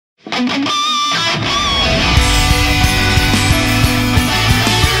Hey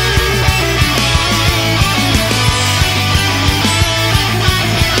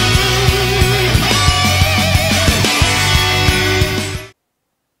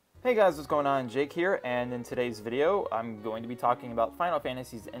guys, what's going on? Jake here, and in today's video, I'm going to be talking about Final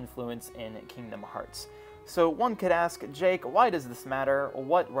Fantasy's influence in Kingdom Hearts. So one could ask, Jake, why does this matter?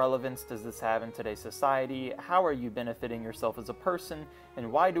 What relevance does this have in today's society? How are you benefiting yourself as a person?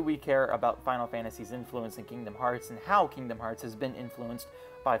 And why do we care about Final Fantasy's influence in Kingdom Hearts and how Kingdom Hearts has been influenced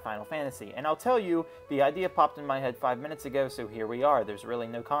by Final Fantasy? And I'll tell you, the idea popped in my head 5 minutes ago, so here we are. There's really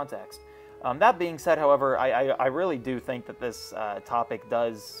no context. That being said, however, I really do think that this topic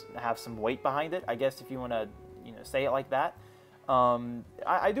does have some weight behind it, I guess, if you want to, say it like that.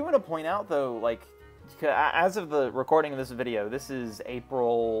 I do want to point out, though, like, as of the recording of this video, this is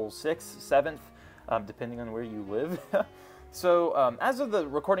April 6th, 7th, depending on where you live. So, as of the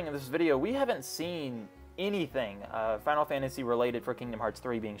recording of this video, we haven't seen anything Final Fantasy related for Kingdom Hearts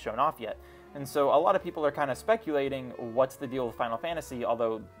 3 being shown off yet. And so a lot of people are kind of speculating what's the deal with Final Fantasy,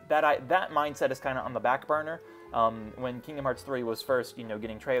 although that mindset is kind of on the back burner. When Kingdom Hearts 3 was first,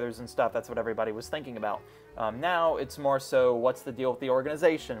 getting trailers and stuff, that's what everybody was thinking about. Now it's more so, what's the deal with the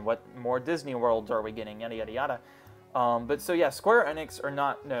organization? What more Disney Worlds are we getting? Yada, yada, yada. But so yeah, Square Enix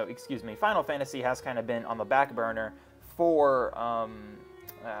Final Fantasy has kind of been on the back burner for,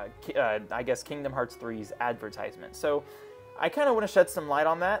 I guess, Kingdom Hearts 3's advertisement. So I kind of want to shed some light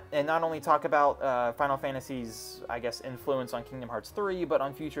on that, and not only talk about Final Fantasy's, I guess, influence on Kingdom Hearts 3, but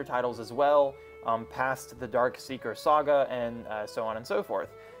on future titles as well, past the Dark Seeker saga, and so on and so forth.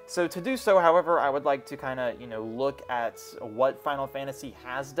 So to do so, however, I would like to kind of, look at what Final Fantasy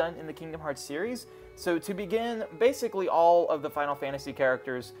has done in the Kingdom Hearts series. So to begin, basically all of the Final Fantasy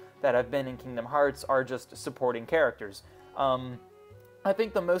characters that have been in Kingdom Hearts are just supporting characters. I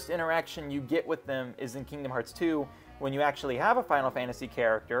think the most interaction you get with them is in Kingdom Hearts 2, when you actually have a Final Fantasy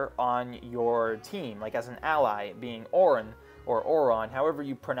character on your team, like as an ally, being Auron, or Auron, however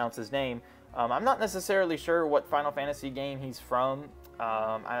you pronounce his name. I'm not necessarily sure what Final Fantasy game he's from.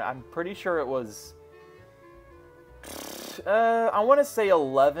 I'm pretty sure it was, I want to say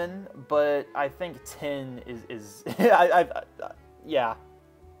 11, but I think 10 is yeah,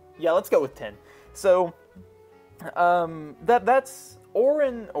 let's go with 10. So, that's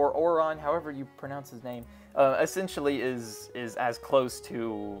Auron, or Auron, however you pronounce his name. Essentially is as close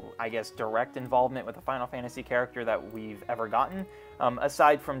to, I guess, direct involvement with a Final Fantasy character that we've ever gotten,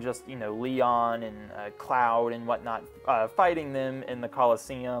 aside from just, Leon and Cloud and whatnot, fighting them in the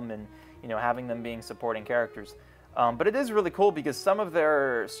Colosseum and, having them being supporting characters. But it is really cool because some of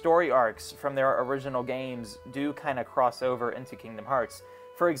their story arcs from their original games do kind of cross over into Kingdom Hearts.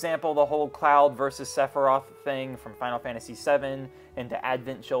 For example, the whole Cloud versus Sephiroth thing from Final Fantasy VII into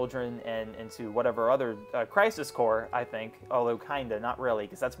Advent Children and into whatever other Crisis Core, I think, although kinda, not really,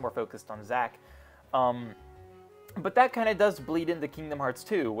 because that's more focused on Zack. But that kind of does bleed into Kingdom Hearts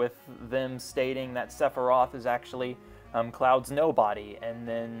 2, with them stating that Sephiroth is actually Cloud's nobody, and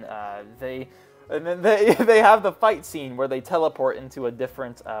then they have the fight scene where they teleport into a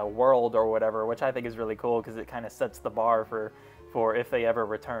different world or whatever, which I think is really cool because it kind of sets the bar for if they ever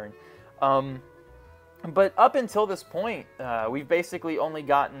return. But up until this point, we've basically only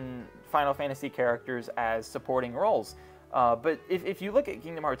gotten Final Fantasy characters as supporting roles. But if you look at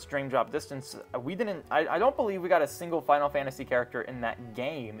Kingdom Hearts Dream Drop Distance, I don't believe we got a single Final Fantasy character in that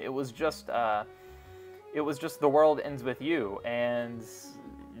game. It was just The World Ends With You, and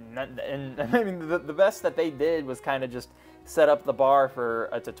I mean, the best that they did was kind of just set up the bar for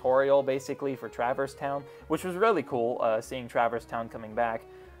a tutorial, basically, for Traverse Town, which was really cool, seeing Traverse Town coming back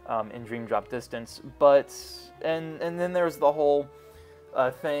in Dream Drop Distance. But, and then there's the whole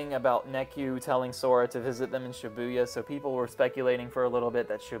thing about Neku telling Sora to visit them in Shibuya, so people were speculating for a little bit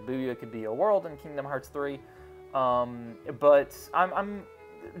that Shibuya could be a world in Kingdom Hearts 3. But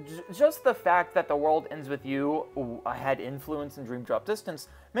just the fact that The World Ends With You had influence in Dream Drop Distance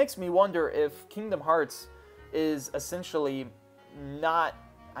makes me wonder if Kingdom Hearts is essentially not,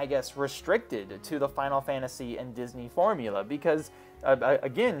 I guess, restricted to the Final Fantasy and Disney formula, because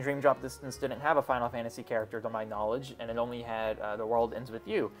again, Dream Drop Distance didn't have a Final Fantasy character to my knowledge, and it only had The World Ends With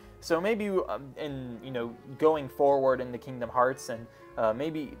You. So maybe going forward into Kingdom Hearts, and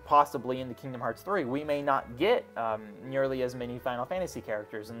maybe possibly into Kingdom Hearts 3, we may not get nearly as many Final Fantasy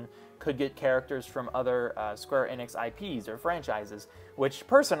characters, and could get characters from other Square Enix IPs or franchises, which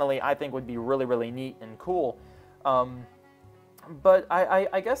personally I think would be really, really neat and cool. But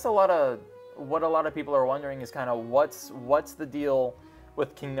I guess what a lot of people are wondering is kind of what's the deal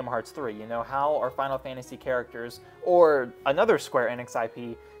with Kingdom Hearts 3? How are Final Fantasy characters, or another Square Enix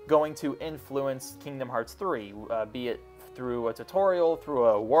IP, going to influence Kingdom Hearts 3, be it through a tutorial, through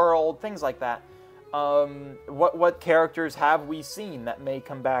a world, things like that. What characters have we seen that may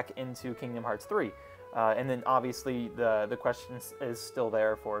come back into Kingdom Hearts 3? And then obviously the question is still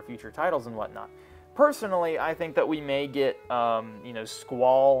there for future titles and whatnot. Personally, I think that we may get,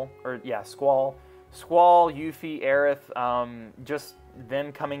 Squall, Yuffie, Aerith, just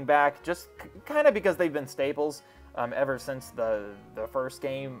them coming back, just kind of because they've been staples ever since the first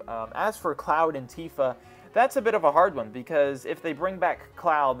game. As for Cloud and Tifa, that's a bit of a hard one, because if they bring back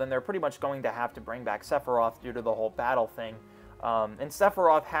Cloud, then they're pretty much going to have to bring back Sephiroth due to the whole battle thing. And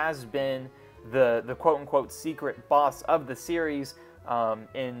Sephiroth has been the quote-unquote secret boss of the series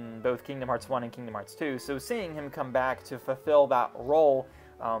in both Kingdom Hearts 1 and Kingdom Hearts 2, so seeing him come back to fulfill that role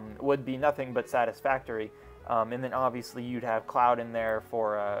would be nothing but satisfactory. And then obviously you'd have Cloud in there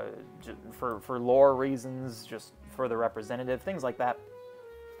for lore reasons, just for the representative, things like that.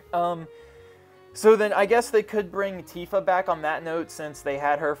 So then I guess they could bring Tifa back on that note, since they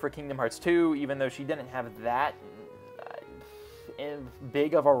had her for Kingdom Hearts 2, even though she didn't have that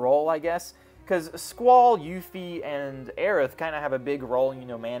big of a role, I guess. Because Squall, Yuffie, and Aerith kind of have a big role,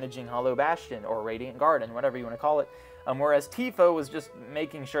 managing Hollow Bastion, or Radiant Garden, whatever you want to call it. Whereas Tifa was just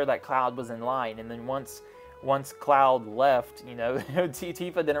making sure that Cloud was in line, and then once Cloud left,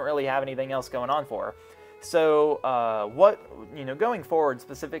 Tifa didn't really have anything else going on for her. So, going forward,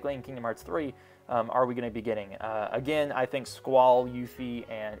 specifically in Kingdom Hearts 3, are we going to be getting? Again, I think Squall, Yuffie,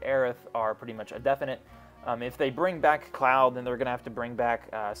 and Aerith are pretty much a definite. If they bring back Cloud, then they're going to have to bring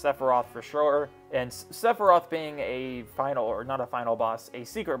back Sephiroth for sure. And Sephiroth being a final, or not a final boss, a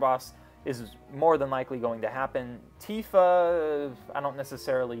secret boss, is more than likely going to happen. Tifa, I don't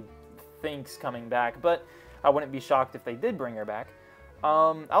necessarily think's coming back, but I wouldn't be shocked if they did bring her back.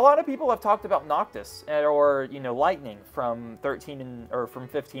 A lot of people have talked about Noctis, or Lightning from 15 and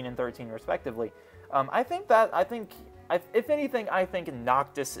 13 respectively. If anything, I think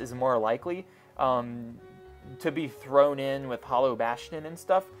Noctis is more likely to be thrown in with Hollow Bastion and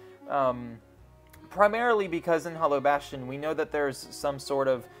stuff. Primarily because in Hollow Bastion we know that there's some sort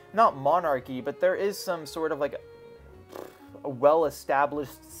of, not monarchy, but there is some sort of like a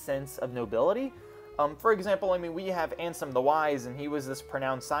well-established sense of nobility. For example, we have Ansem the Wise, and he was this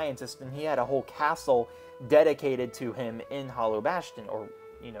renowned scientist, and he had a whole castle dedicated to him in Hollow Bastion, or,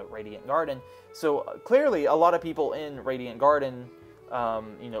 Radiant Garden. So clearly a lot of people in Radiant Garden,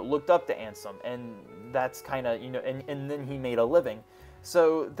 looked up to Ansem, and that's kind of, and then he made a living.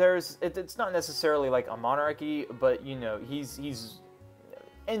 So it's not necessarily like a monarchy, but, he's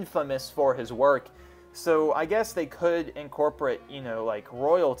infamous for his work. So I guess they could incorporate, like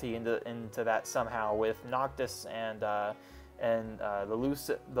royalty into that somehow with Noctis and the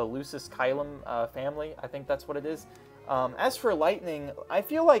Lucis Caelum family. I think that's what it is. As for Lightning, I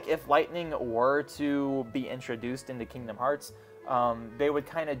feel like if Lightning were to be introduced into Kingdom Hearts, they would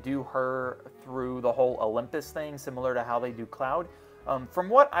kind of do her through the whole Olympus thing, similar to how they do Cloud. From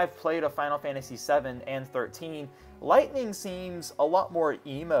what I've played of Final Fantasy VII and 13, Lightning seems a lot more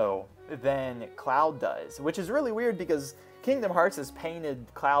emo than Cloud does, which is really weird because Kingdom Hearts has painted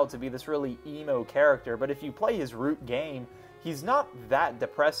Cloud to be this really emo character, but if you play his root game, he's not that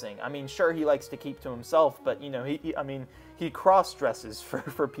depressing. Sure, he likes to keep to himself, but, he cross-dresses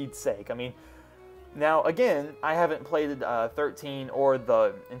for Pete's sake. Now, again, I haven't played 13 or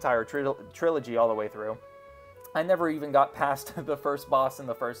the entire trilogy all the way through. I never even got past the first boss in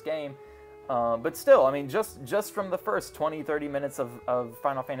the first game. But still, just from the first 20-30 minutes of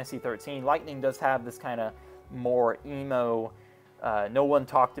Final Fantasy 13, Lightning does have this kind of more emo, no one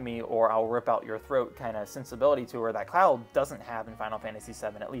talk to me or I'll rip out your throat kind of sensibility to her that Cloud doesn't have in Final Fantasy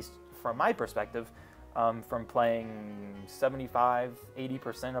 7, at least from my perspective, from playing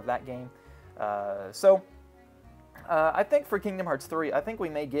 75-80% of that game. I think for Kingdom Hearts 3, I think we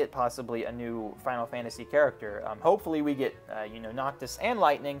may get possibly a new Final Fantasy character. Hopefully we get, Noctis and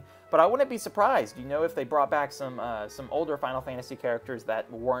Lightning, but I wouldn't be surprised, if they brought back some older Final Fantasy characters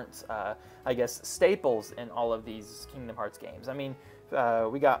that weren't, I guess, staples in all of these Kingdom Hearts games.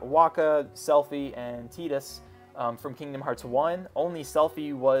 We got Wakka, Selphie, and Tidus from Kingdom Hearts 1. Only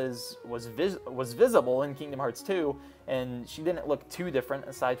Selphie was visible in Kingdom Hearts 2, and she didn't look too different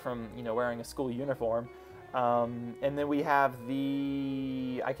aside from, wearing a school uniform. And then we have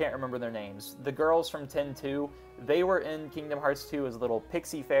I can't remember their names, the girls from 10-2, they were in Kingdom Hearts 2 as little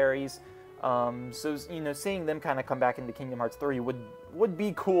pixie fairies, so, seeing them kind of come back into Kingdom Hearts 3 would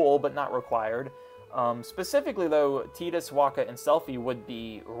be cool, but not required. Specifically, though, Tidus, Wakka, and Selphie would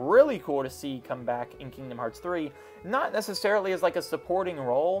be really cool to see come back in Kingdom Hearts 3. Not necessarily as like a supporting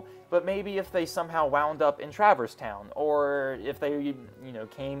role, but maybe if they somehow wound up in Traverse Town, or if they, you know,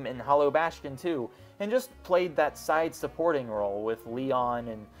 came in Hollow Bastion too, and just played that side supporting role with Leon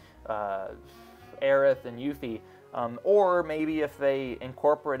and Aerith and Yuffie. Or maybe if they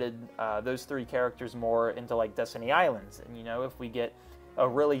incorporated those three characters more into like Destiny Islands, and you know, if we get a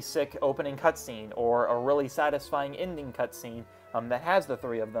really sick opening cutscene or a really satisfying ending cutscene that has the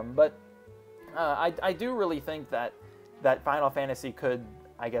three of them. But I do really think that Final Fantasy could,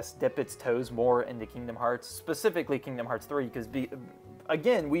 I guess, dip its toes more into Kingdom Hearts, specifically Kingdom Hearts 3, because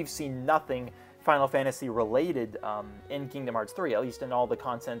again, we've seen nothing Final Fantasy related in Kingdom Hearts 3, at least in all the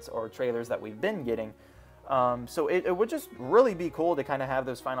contents or trailers that we've been getting. So it would just really be cool to kind of have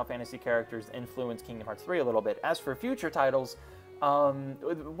those Final Fantasy characters influence Kingdom Hearts 3 a little bit. As for future titles,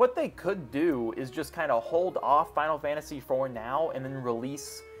 what they could do is just kind of hold off Final Fantasy for now and then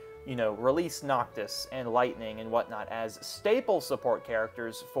release Noctis and Lightning and whatnot as staple support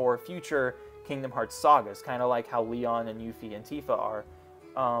characters for future Kingdom Hearts sagas, kind of like how Leon and Yuffie and Tifa are.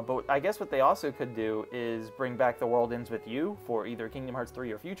 But I guess what they also could do is bring back The World Ends With You for either Kingdom Hearts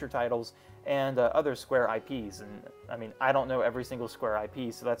 3 or future titles, and other Square IPs. And I mean, I don't know every single Square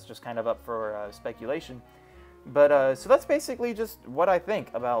IP, so that's just kind of up for speculation. But so that's basically just what I think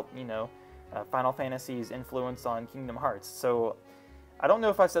about, you know, Final Fantasy's influence on Kingdom Hearts. So I don't know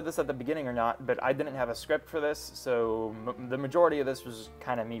if I said this at the beginning or not, but I didn't have a script for this, so the majority of this was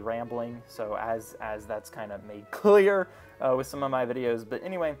kind of me rambling. So as that's kind of made clear with some of my videos. But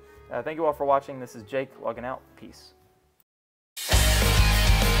anyway, thank you all for watching. This is Jake logging out. Peace.